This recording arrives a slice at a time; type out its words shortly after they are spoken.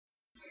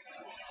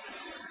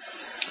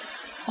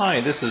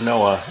Hi, this is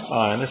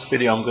Noah. In this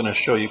video, I'm going to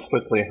show you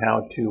quickly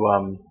how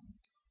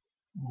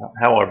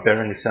our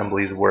bearing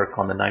assemblies work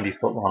on the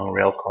 90-foot long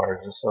rail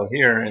cars. And so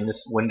here in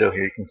this window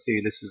here, you can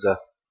see this is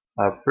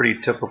a pretty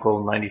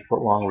typical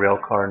 90-foot long rail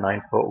car,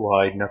 9 foot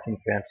wide. Nothing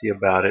fancy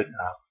about it.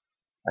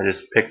 I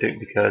just picked it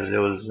because it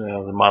was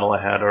the model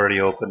I had already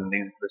opened.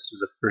 This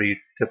is a pretty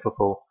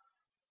typical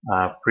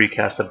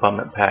precast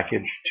abutment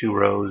package, 2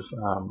 rows.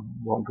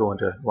 Won't go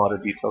into a lot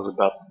of details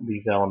about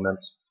these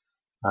elements.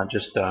 I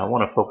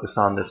want to focus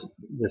on this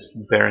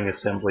bearing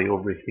assembly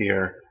over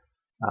here.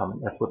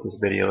 That's what this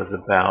video is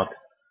about.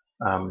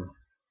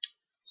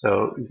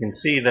 So you can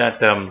see that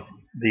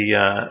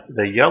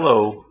the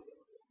yellow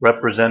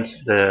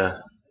represents the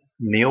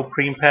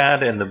neoprene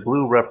pad and the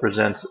blue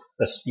represents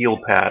a steel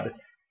pad.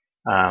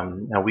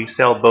 Now we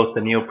sell both the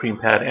neoprene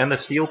pad and the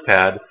steel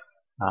pad,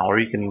 or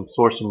you can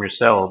source them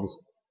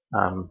yourselves.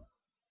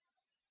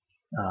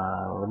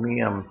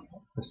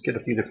 Let's get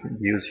a few different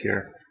views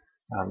here.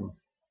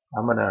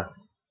 I'm gonna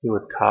do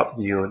a top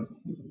view,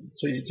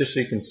 just so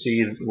you can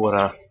see what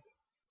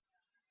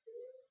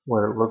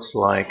it looks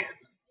like.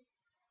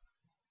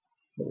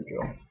 There we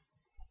go.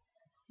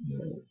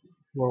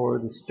 Lower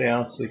this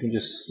down so you can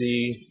just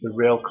see the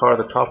rail car,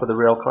 the top of the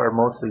rail car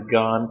mostly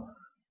gone.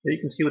 There you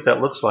can see what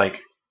that looks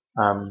like.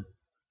 And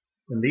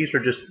these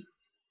are just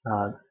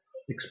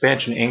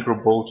expansion anchor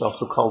bolts,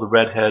 also called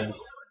red heads.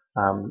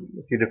 A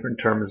few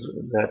different terms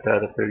that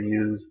they're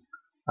used.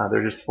 There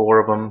are just 4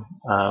 of them.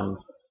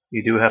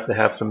 You do have to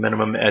have some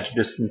minimum edge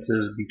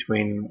distances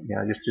between,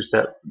 just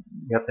that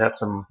you have to have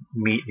some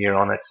meat here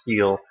on that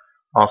steel,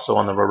 also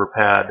on the rubber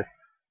pad.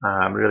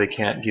 Really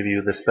can't give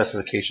you the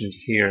specifications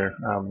here.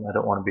 I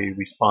don't want to be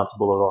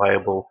responsible or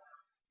liable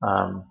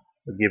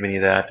for giving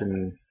you that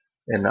and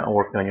not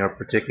working on your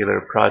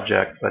particular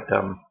project, but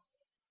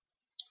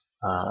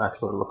that's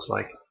what it looks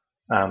like.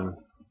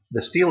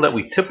 The steel that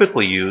we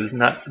typically use,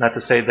 not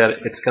to say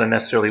that it's going to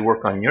necessarily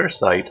work on your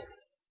site,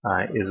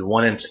 is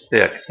 1-inch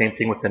thick. Same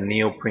thing with the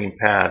neoprene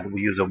pad.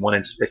 We use a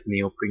 1-inch thick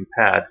neoprene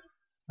pad.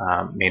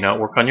 May not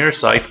work on your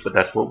site, but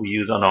that's what we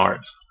use on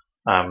ours.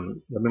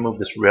 Let me move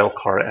this rail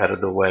car out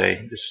of the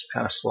way. Just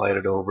kind of slide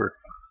it over.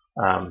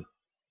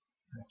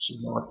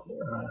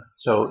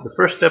 So the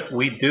first step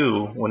we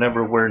do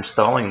whenever we're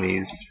installing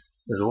these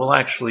is we'll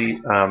actually,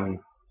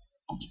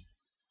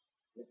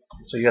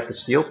 so you have the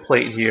steel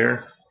plate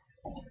here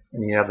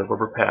and you have the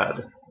rubber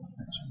pad.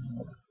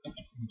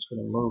 I'm just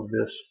going to move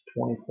this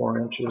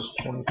 24 inches,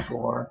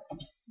 24.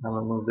 I'm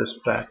going to move this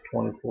back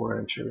 24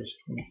 inches,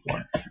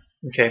 24.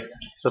 Okay,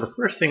 so the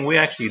first thing we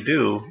actually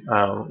do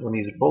when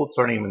these bolts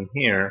aren't even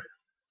here,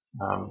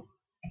 I'm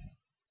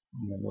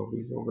going to move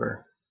these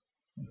over.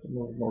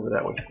 Move them over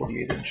that way,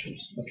 48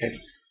 inches. Okay,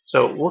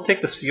 so we'll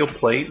take the steel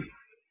plate.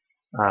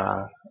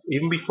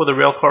 Even before the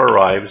rail car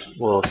arrives,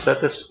 we'll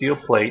set this steel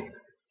plate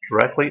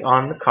directly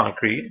on the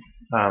concrete.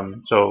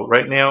 So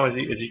right now, as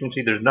you can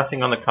see, there's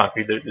nothing on the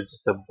concrete. There's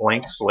just a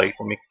blank slate.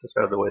 Let me get this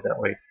out of the way, that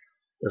way it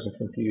doesn't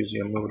confuse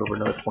you. Move it over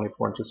another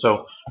 24 inches.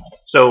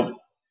 So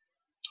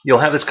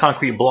you'll have this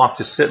concrete block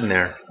just sitting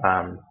there,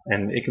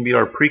 and it can be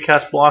our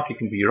precast block. It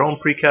can be your own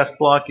precast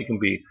block. It can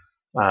be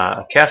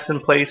cast in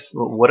place,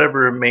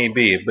 whatever it may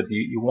be. But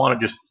you want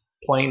to just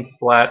plain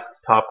flat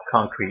top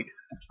concrete,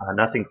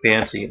 nothing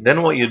fancy.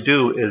 Then what you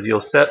do is you'll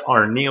set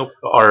our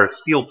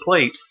steel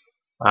plate.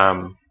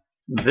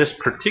 This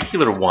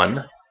particular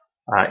one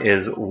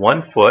is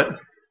 1 foot.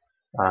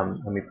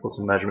 Let me pull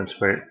some measurements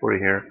for you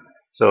here.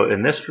 So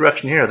in this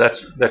direction here,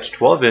 that's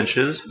 12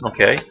 inches.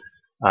 Okay,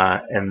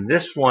 and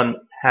this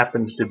one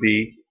happens to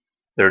be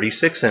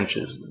 36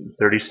 inches.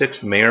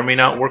 36 may or may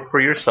not work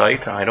for your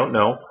site. I don't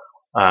know.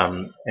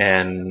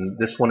 And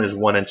this one is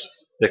 1 inch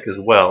thick as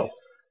well.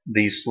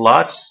 These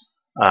slots,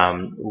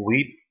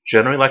 we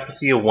generally like to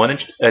see a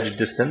 1-inch edge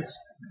distance.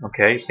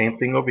 Okay, same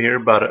thing over here,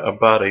 about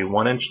a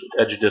 1-inch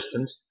edge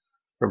distance.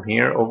 From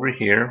here over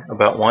here,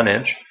 about 1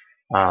 inch.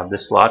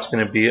 This slot's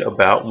going to be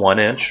about 1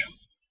 inch.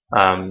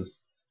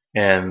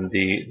 And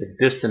the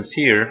distance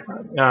here,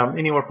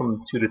 anywhere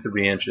from 2 to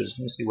 3 inches.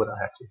 Let me see what I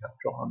actually have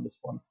drawn on this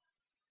one.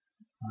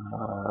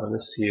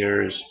 This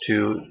here is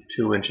 2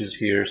 inches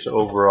here, so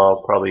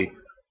overall probably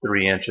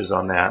 3 inches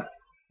on that.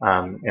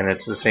 And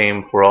it's the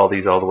same for all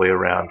these all the way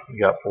around. You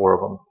got 4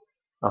 of them.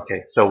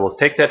 Okay, so we'll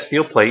take that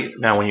steel plate.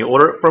 Now when you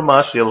order it from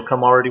us, it'll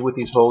come already with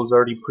these holes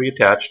already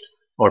pre-attached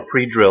or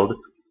pre-drilled.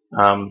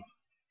 And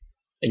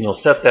you'll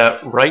set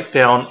that right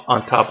down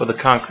on top of the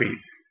concrete.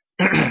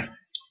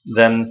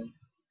 Then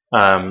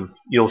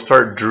you'll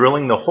start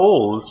drilling the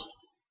holes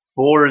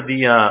for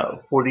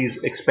these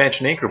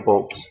expansion anchor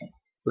bolts.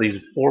 For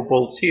these 4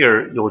 bolts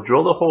here, you'll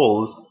drill the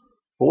holes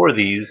for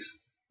these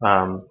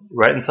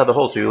right inside the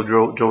hole. So you'll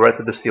drill right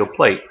through the steel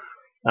plate.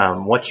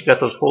 Once you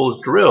got those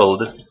holes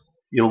drilled,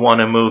 you'll want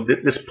to move.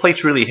 This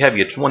plate's really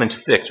heavy. It's 1 inch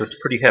thick, so it's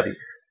pretty heavy.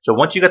 So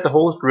once you got the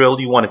holes drilled,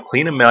 you want to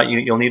clean them out.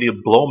 You'll need to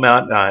blow them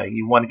out.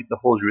 You want to get the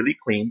holes really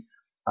clean.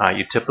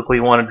 You typically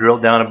want to drill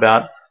down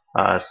about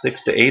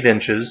 6 to 8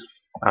 inches.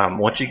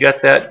 Once you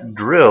get that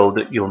drilled,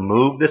 you'll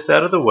move this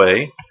out of the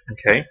way.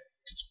 Okay.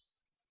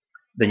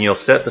 Then you'll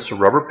set this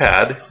rubber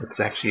pad.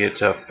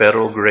 It's a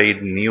federal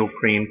grade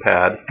neoprene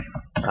pad.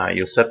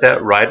 You'll set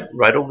that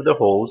right over the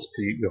holes.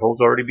 Your holes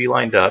already be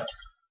lined up,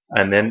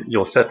 and then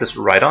you'll set this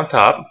right on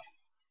top.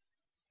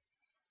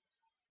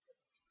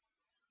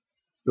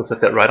 You'll set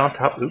that right on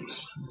top.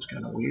 Oops, it's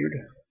kind of weird.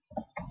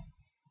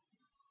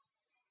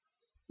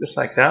 Just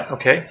like that.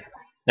 Okay.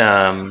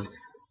 And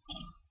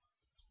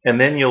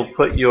then you'll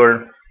put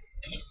your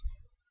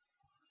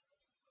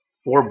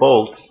 4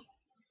 bolts.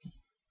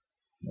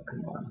 Oh,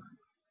 come on.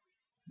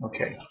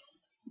 Okay.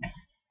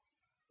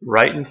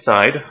 Right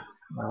inside,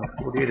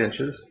 48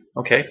 inches.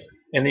 Okay.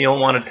 And then you'll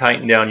want to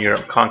tighten down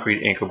your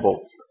concrete anchor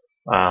bolts.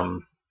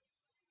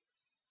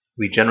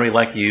 We generally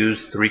like to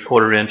use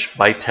 3/4 inch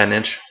by 10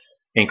 inch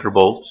anchor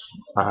bolts,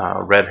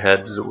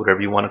 redheads,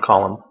 whatever you want to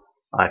call them.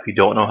 If you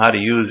don't know how to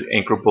use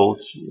anchor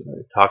bolts,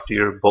 talk to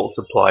your bolt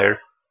supplier.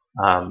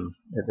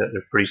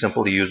 They're pretty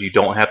simple to use. You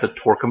don't have to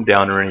torque them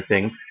down or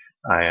anything.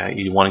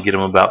 You want to get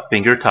them about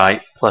finger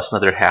tight plus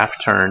another half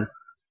turn,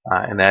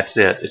 and that's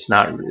it. It's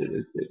not.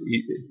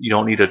 You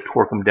don't need to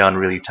torque them down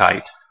really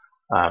tight.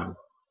 And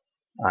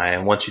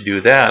once you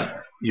do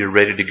that, you're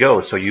ready to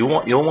go. So you'll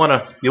want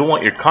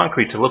your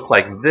concrete to look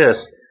like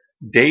this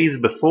days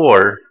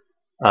before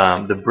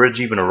the bridge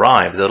even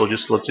arrives. It'll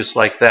just look just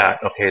like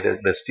that. Okay,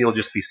 the steel will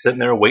just be sitting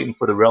there waiting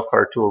for the rail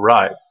car to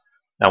arrive.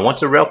 Now, once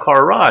the rail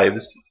car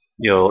arrives,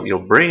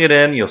 you'll bring it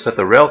in. You'll set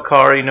the rail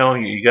car.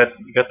 You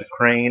got the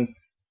crane.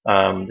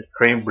 The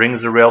crane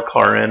brings the rail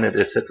car in.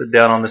 It sets it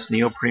down on this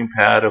neoprene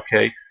pad.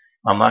 Okay,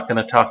 I'm not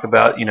going to talk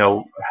about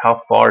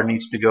how far it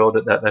needs to go.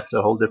 That's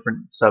a whole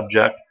different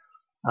subject.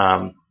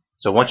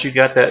 So once you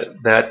got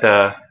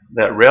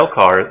that rail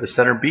car, the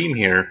center beam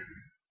here,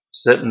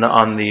 sitting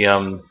on the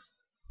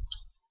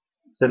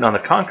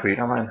concrete,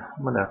 I'm going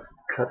to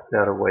cut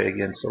that away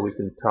again so we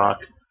can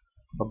talk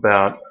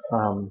about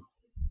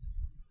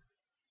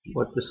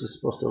what this is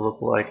supposed to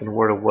look like and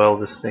where to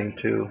weld this thing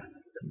to.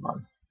 Come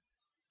on.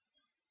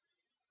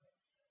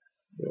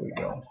 There we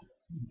go.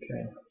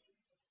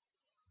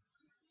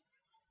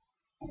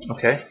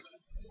 Okay.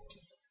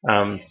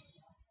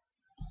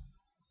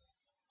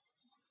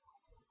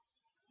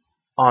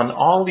 On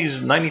all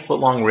these 90-foot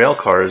long rail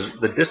cars,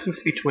 the distance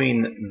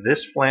between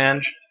this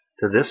flange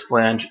to this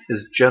flange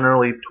is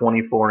generally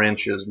 24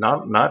 inches.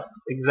 Not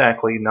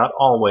exactly, not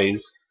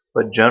always,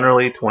 but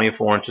generally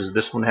 24 inches.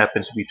 This one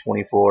happens to be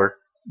 24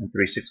 and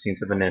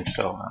 3/16 of an inch,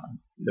 so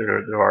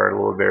there are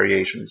little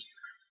variations.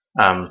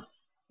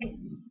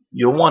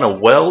 You'll want to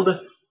weld.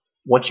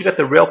 Once you got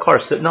the rail car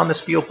sitting on the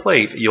steel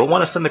plate, you'll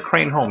want to send the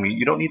crane home.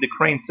 You don't need the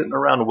crane sitting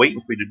around waiting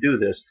for you to do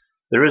this.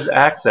 There is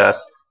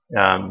access.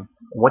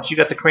 Once you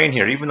got the crane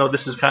here, even though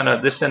this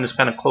end is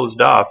kind of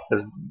closed off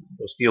because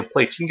those steel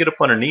plates, you can get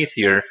up underneath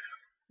here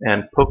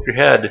and poke your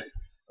head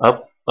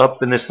up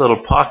in this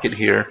little pocket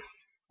here,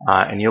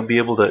 and you'll be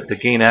able to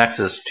gain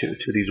access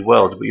to these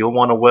welds. But you'll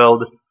want to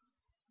weld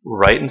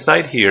right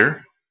inside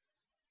here.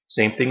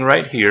 Same thing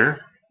right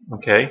here.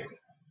 Okay.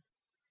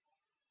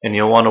 And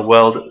you'll want to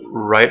weld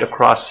right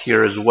across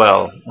here as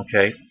well.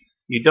 Okay.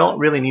 You don't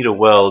really need to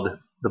weld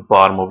the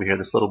bottom over here,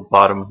 this little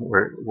bottom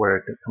where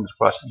it comes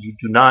across. You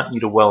do not need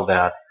to weld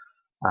that.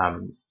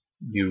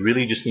 You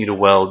really just need to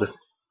weld.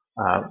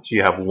 So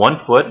you have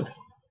 1 foot,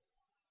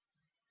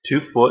 2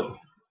 foot,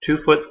 2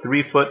 foot,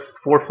 3 foot,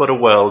 4 foot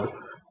of weld,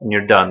 and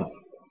you're done.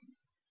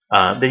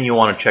 Then you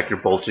want to check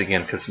your bolts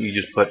again because you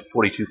just put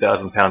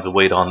 42,000 pounds of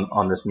weight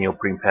on this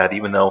neoprene pad,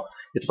 even though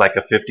it's like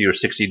a 50 or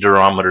 60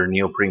 durometer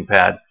neoprene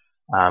pad.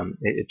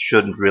 It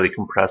shouldn't really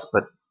compress,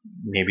 but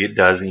maybe it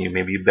does, and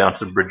maybe you bounce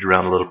the bridge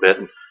around a little bit.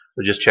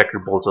 So just check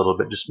your bolts a little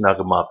bit, just snug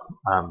them up,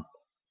 and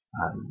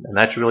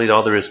that's really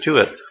all there is to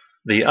it.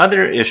 The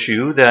other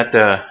issue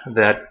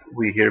that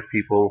we hear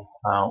people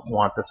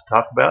want us to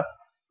talk about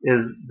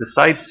is the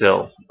side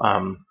sill,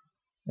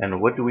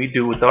 and what do we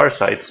do with our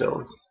side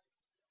sills?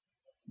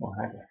 Well,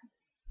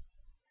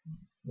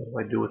 what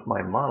do I do with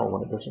my model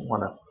when it doesn't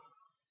want to?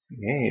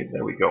 Hey,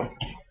 there we go.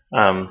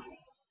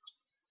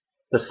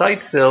 The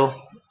side sill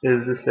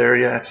is this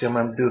area. Actually, I'm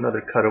going to do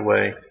another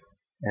cutaway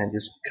and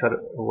just cut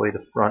away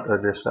the front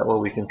of this. That way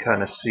we can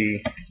kind of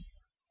see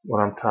what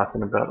I'm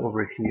talking about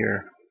over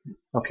here.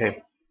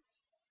 Okay.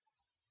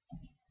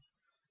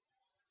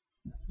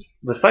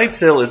 The side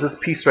sill is this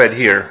piece right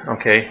here.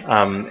 Okay,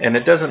 and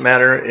it doesn't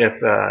matter if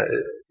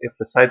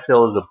the side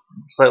sill is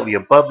slightly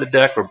above the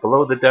deck or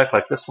below the deck,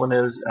 like this one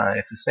is.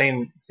 It's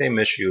the same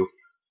issue.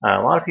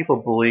 A lot of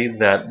people believe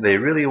that they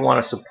really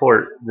want to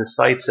support the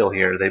side sill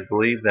here. They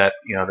believe that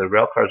the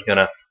rail car is going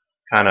to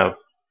kind of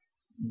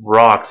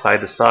rock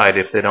side to side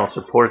if they don't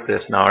support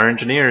this. Now, our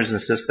engineers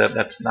insist that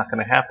that's not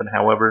going to happen.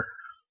 However,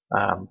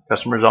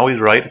 customer is always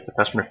right. If the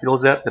customer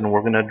feels that, then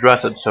we're going to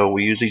address it. So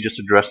we usually just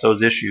address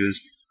those issues.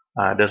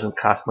 It doesn't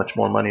cost much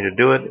more money to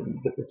do it.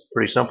 It's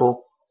pretty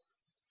simple.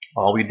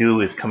 All we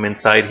do is come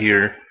inside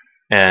here,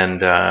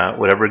 and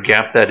whatever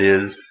gap that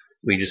is,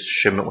 we just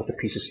shim it with a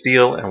piece of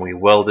steel, and we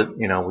weld it.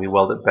 We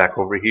weld it back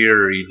over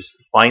here, or you just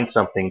find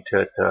something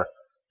to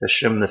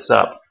shim this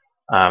up.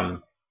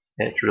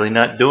 It's really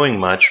not doing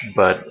much,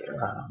 but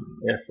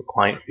if the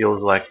client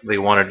feels like they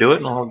want to do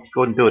it, well, let's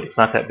go ahead and do it. It's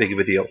not that big of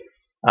a deal.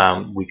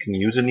 We can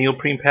use a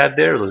neoprene pad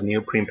there. Those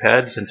neoprene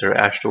pads, since they're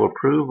AASHTO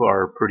approved,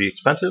 are pretty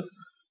expensive.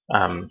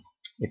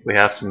 If we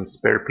have some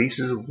spare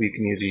pieces, we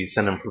can usually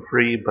send them for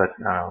free, but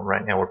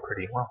right now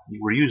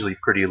we're usually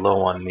pretty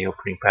low on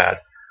neoprene pad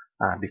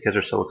because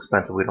they're so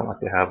expensive. We don't like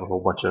to have a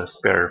whole bunch of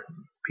spare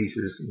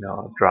pieces,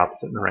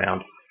 drops sitting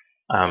around.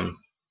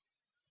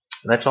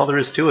 That's all there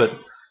is to it.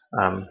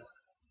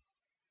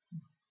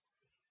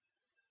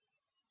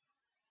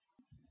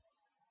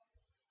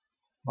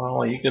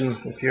 Well, you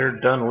can, if you're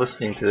done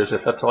listening to this,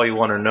 if that's all you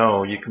want to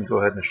know, you can go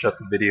ahead and shut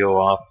the video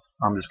off.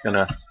 I'm just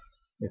gonna,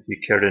 if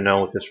you care to know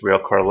what this rail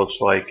car looks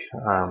like,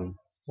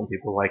 some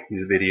people like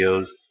these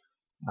videos.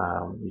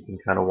 You can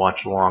kind of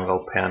watch along.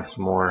 I'll pan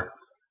some more.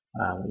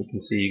 You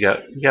can see you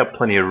got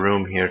plenty of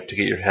room here to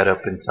get your head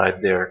up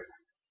inside there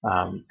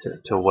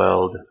to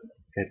weld.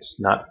 It's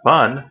not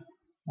fun,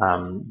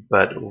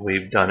 but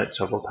we've done it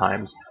several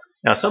times.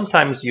 Now,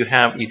 sometimes you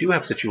do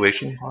have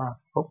situations.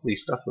 Hopefully, you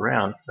stuck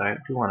around. I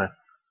do want to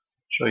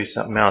show you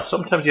something else.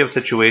 Sometimes you have a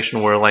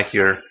situation where, like,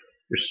 your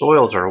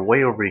soils are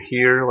way over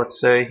here. Let's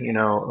say you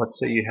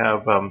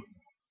have and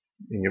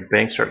your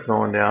banks start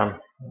going down.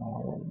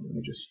 Let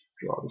me just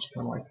draw this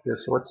kind of like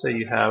this. So let's say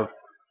you have.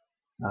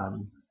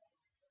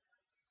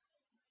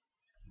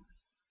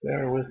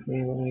 Bear with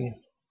me.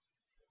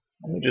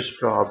 Let me just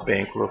draw a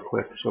bank real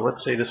quick. So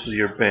let's say this is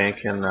your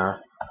bank, and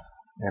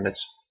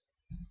it's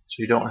so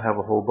you don't have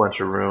a whole bunch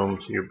of room.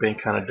 So your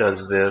bank kind of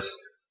does this.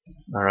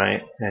 All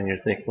right, and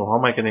you're thinking, well, how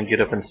am I going to get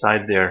up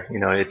inside there?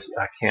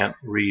 I can't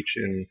reach,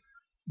 and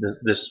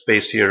this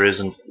space here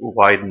isn't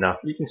wide enough.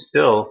 You can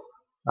still,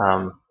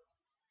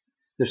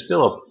 there's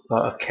still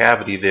a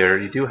cavity there.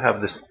 You do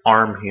have this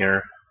arm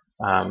here.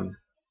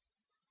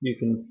 You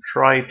can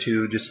try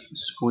to just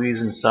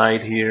squeeze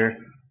inside here,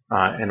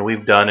 and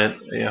we've done it.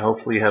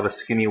 Hopefully, you have a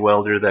skinny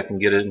welder that can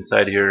get it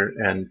inside here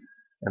and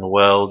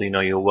weld.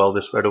 You'll weld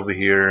this right over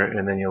here,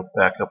 and then you'll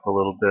back up a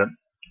little bit.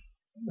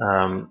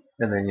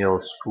 And then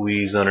you'll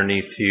squeeze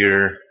underneath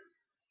here.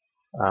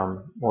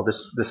 Well,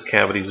 this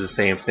cavity is the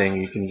same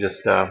thing. You can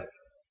just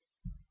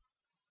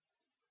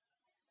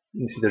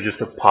you can see there's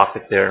just a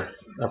pocket there,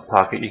 a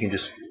pocket. You can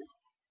just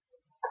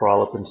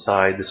crawl up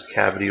inside this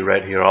cavity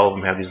right here. All of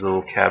them have these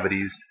little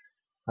cavities.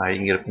 You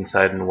can get up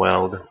inside and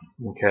weld.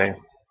 Okay.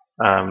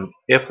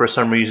 If for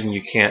some reason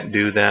you can't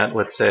do that,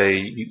 let's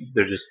say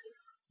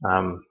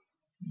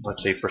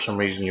let's say for some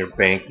reason your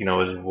bank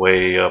is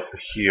way up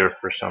here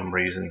for some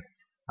reason.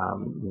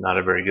 Not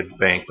a very good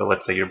bank, but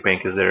let's say your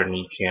bank is there and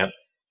you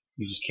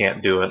just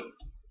can't do it.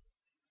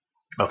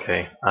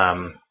 Okay.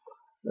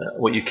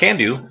 What you can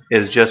do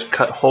is just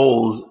cut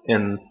holes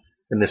in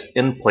this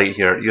end plate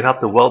here. You have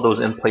to weld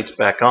those end plates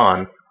back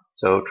on,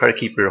 so try to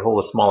keep your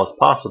hole as small as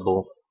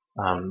possible,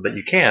 but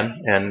you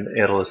can, and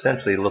it'll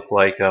essentially look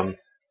like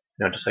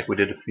just like we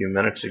did a few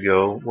minutes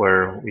ago,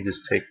 where we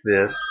just take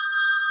this.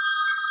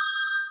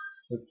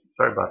 Oops,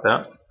 sorry about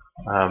that.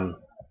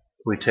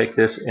 We take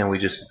this and we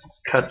just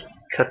cut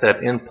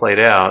that end plate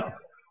out,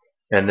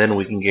 and then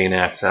we can gain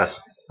access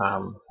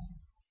to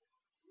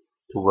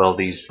weld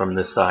these from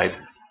this side.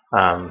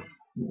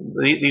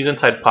 These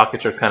inside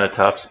pockets are kind of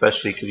tough,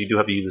 especially because you do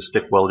have to use a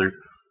stick welder.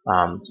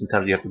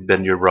 Sometimes you have to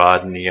bend your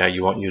rod, and yeah,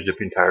 you won't use up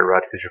your entire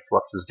rod because your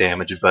flux is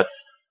damaged, but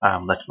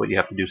that's what you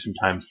have to do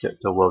sometimes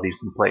to weld these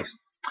in place.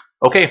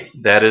 Okay,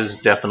 that is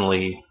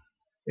definitely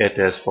it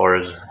as far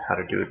as how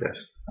to do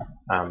this.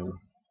 Let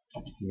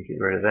me get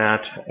rid of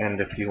that, and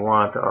if you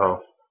want,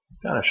 I'll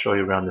kind of show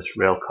you around this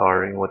rail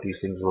car and what these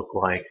things look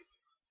like.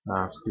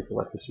 So people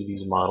like to see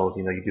these models.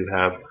 You do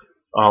have,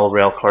 all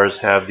rail cars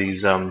have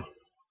these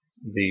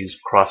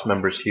cross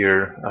members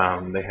here.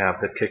 They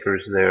have the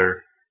kickers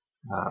there.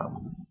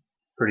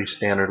 Pretty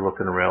standard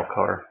looking rail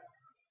car.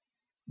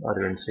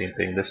 Other than same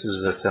thing. This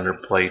is the center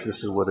plate.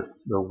 This is where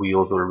the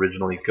wheels would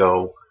originally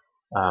go.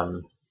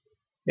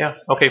 Yeah,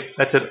 okay,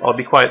 that's it. I'll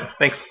be quiet.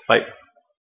 Thanks. Bye.